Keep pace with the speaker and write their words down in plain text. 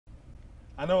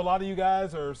I know a lot of you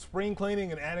guys are spring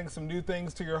cleaning and adding some new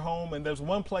things to your home, and there's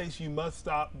one place you must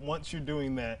stop once you're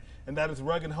doing that, and that is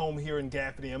Rug & Home here in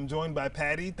Gaffney. I'm joined by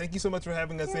Patty. Thank you so much for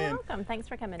having us in. You're welcome. Thanks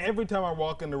for coming. Every time I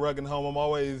walk into Rug & Home, I'm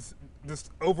always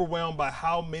just overwhelmed by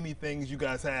how many things you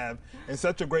guys have and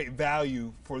such a great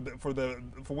value for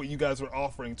what you guys are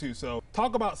offering too. So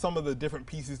talk about some of the different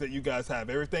pieces that you guys have.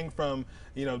 Everything from,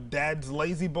 you know, Dad's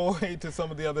lazy boy to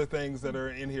some of the other things that are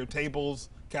in here, tables,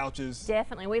 couches.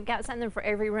 Definitely. We've got something for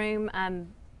every room.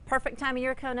 Perfect time of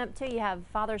year coming up too. You have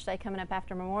Father's Day coming up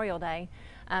after Memorial Day.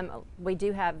 We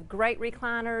do have great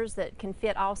recliners that can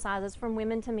fit all sizes from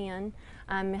women to men.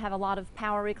 We have a lot of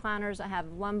power recliners that have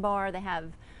lumbar, they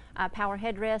have power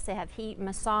headrests, they have heat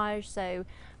massage. So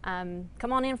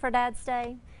come on in for Dad's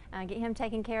Day, get him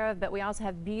taken care of. But we also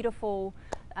have beautiful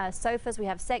sofas, we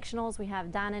have sectionals, we have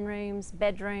dining rooms,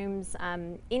 bedrooms,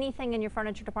 anything in your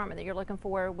furniture department that you're looking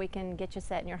for, we can get you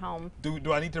set in your home.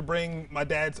 Do I need to bring my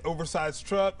dad's oversized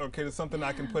truck, or is it something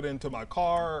I can put into my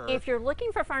car? Or? If you're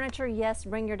looking for furniture, yes,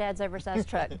 bring your dad's oversized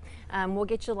truck. We'll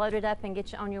get you loaded up and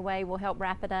get you on your way. We'll help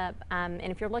wrap it up. And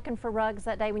if you're looking for rugs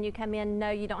that day when you come in, no,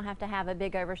 you don't have to have a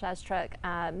big oversized truck.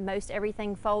 Most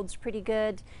everything folds pretty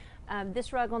good.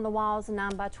 This rug on the wall is a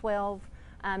 9 by 12.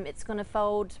 It's going to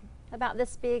fold about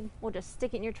this big. We'll just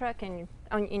stick it in your truck and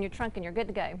in your trunk, and you're good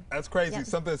to go. That's crazy. Yep.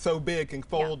 Something so big can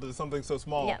fold to something so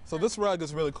small. Yep. So this rug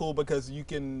is really cool because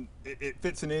it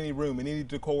fits in any room, in any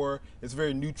decor. It's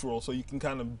very neutral, so you can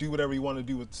kind of do whatever you want to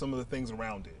do with some of the things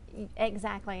around it.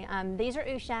 Exactly. These are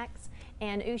Ushaks,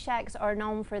 and Ushaks are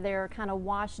known for their kind of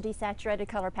washed, desaturated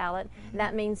color palette.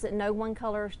 That means that no one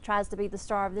color tries to be the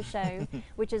star of the show,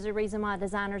 which is a reason why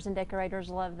designers and decorators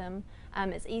love them.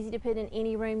 It's easy to put in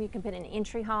any room. You can put in an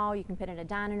entry hall, you can put in a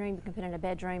dining room, you can put in a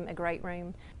bedroom, a great room.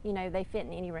 You know, they fit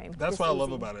in any room. That's what I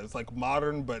love about it. It's like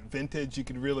modern but vintage. You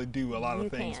could really do a lot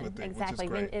of things with it, exactly.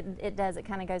 which is great. It does. It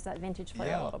kind of goes that vintage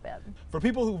flair a little bit. For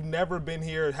people who've never been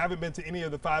here, haven't been to any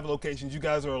of the 5 locations, you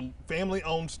guys are a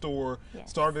family-owned store,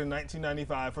 started in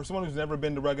 1995. For someone who's never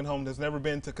been to Rug & Home, has never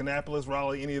been to Kannapolis,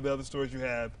 Raleigh, any of the other stores you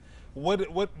have,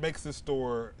 what makes this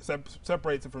store,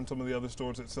 separates it from some of the other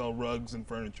stores that sell rugs and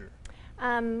furniture?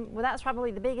 Well, that's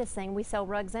probably the biggest thing. We sell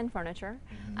rugs and furniture.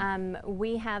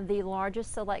 We have the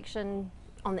largest selection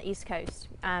on the East Coast.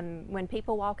 When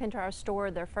people walk into our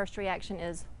store, their first reaction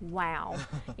is, wow.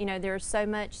 You know, there's so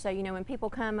much. So, you know, when people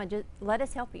come, just let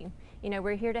us help you. You know,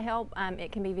 we're here to help.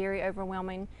 It can be very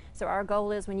overwhelming. So our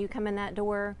goal is when you come in that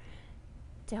door,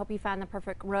 to help you find the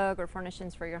perfect rug or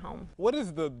furnishings for your home. What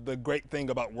is the great thing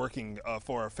about working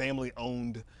for a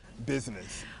family-owned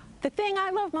business? The thing I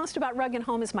love most about Rug &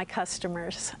 Home is my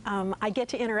customers. I get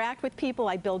to interact with people,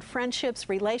 I build friendships,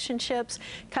 relationships.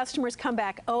 Customers come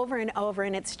back over and over,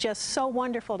 and it's just so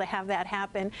wonderful to have that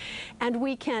happen. And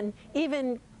we can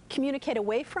even communicate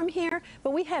away from here,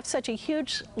 but we have such a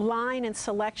huge line and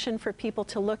selection for people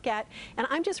to look at, and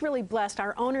I'm just really blessed.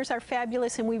 Our owners are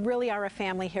fabulous, and we really are a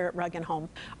family here at Rug & Home.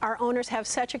 Our owners have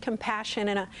such a compassion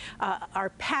and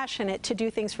are passionate to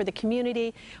do things for the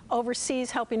community,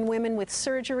 overseas helping women with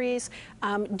surgeries,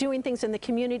 doing things in the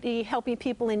community, helping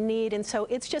people in need, and so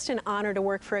it's just an honor to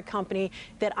work for a company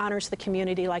that honors the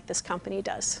community like this company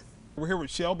does. We're here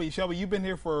with Shelby. Shelby, you've been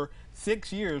here for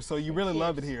 6 years, so you really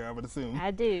love it here, I would assume.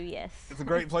 I do, yes. It's a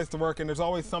great place to work, and there's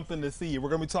always something to see. We're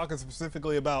going to be talking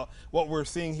specifically about what we're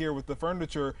seeing here with the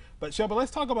furniture. But Shelby, let's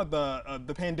talk about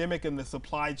the pandemic and the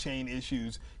supply chain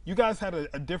issues. You guys had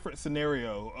a different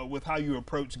scenario with how you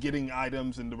approach getting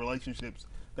items and the relationships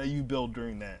that you build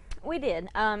during that. We did.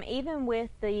 Even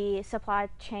with the supply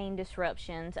chain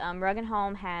disruptions, Rug &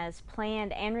 Home has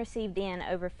planned and received in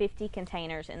over 50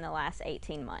 containers in the last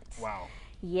 18 months. Wow.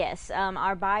 Yes,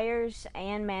 our buyers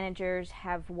and managers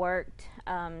have worked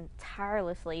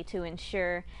tirelessly to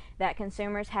ensure that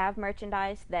consumers have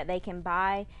merchandise that they can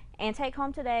buy and take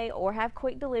home today or have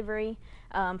quick delivery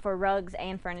for rugs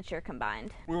and furniture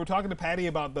combined. We were talking to Patty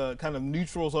about the kind of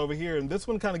neutrals over here, and this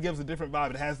one kind of gives a different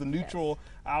vibe. It has the neutral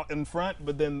out in front,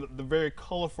 but then the very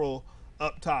colorful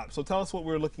up top. So tell us what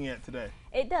we're looking at today.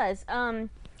 It does.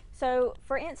 So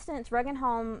for instance, Rug &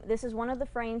 Home, this is one of the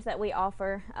frames that we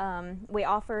offer. We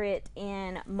offer it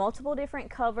in multiple different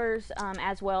covers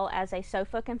as well as a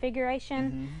sofa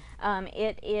configuration.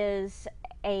 It is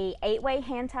a 8-way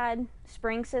hand-tied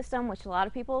spring system, which a lot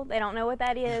of people, they don't know what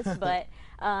that is, but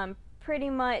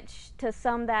pretty much to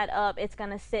sum that up, it's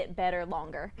going to sit better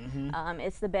longer.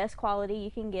 It's the best quality you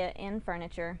can get in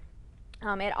furniture.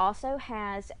 It also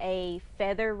has a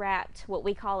feather wrapped, what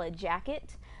we call a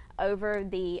jacket, over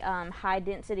the high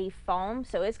density foam,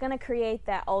 so it's going to create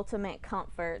that ultimate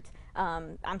comfort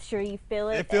I'm sure you feel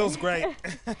it. It feels great.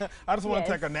 I just want to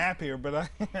Yes. take a nap here, but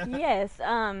Yes.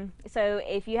 So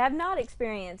if you have not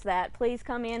experienced that, please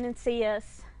come in and see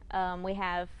us. We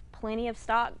have plenty of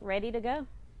stock ready to go.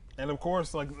 and of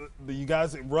course, like you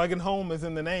guys, Rug and Home is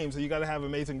in the name, so you got to have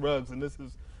amazing rugs, and this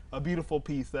is a beautiful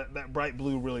piece. That bright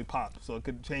blue really pops, so it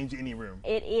could change any room.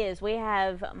 It is. We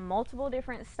have multiple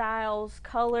different styles,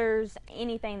 colors,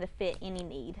 anything to fit any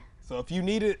need. So if you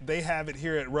need it, they have it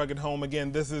here at Rug and Home.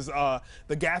 Again, this is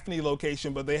the Gaffney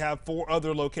location, but they have 4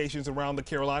 other locations around the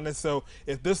Carolinas. So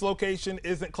if this location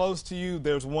isn't close to you,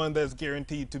 there's one that's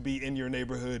guaranteed to be in your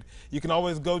neighborhood. You can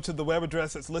always go to the web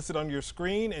address that's listed on your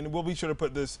screen, and we'll be sure to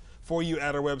put this for you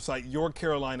at our website,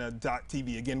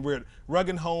 yourcarolina.tv. Again, we're at Rug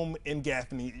and Home in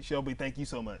Gaffney. Shelby, thank you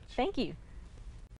so much. Thank you.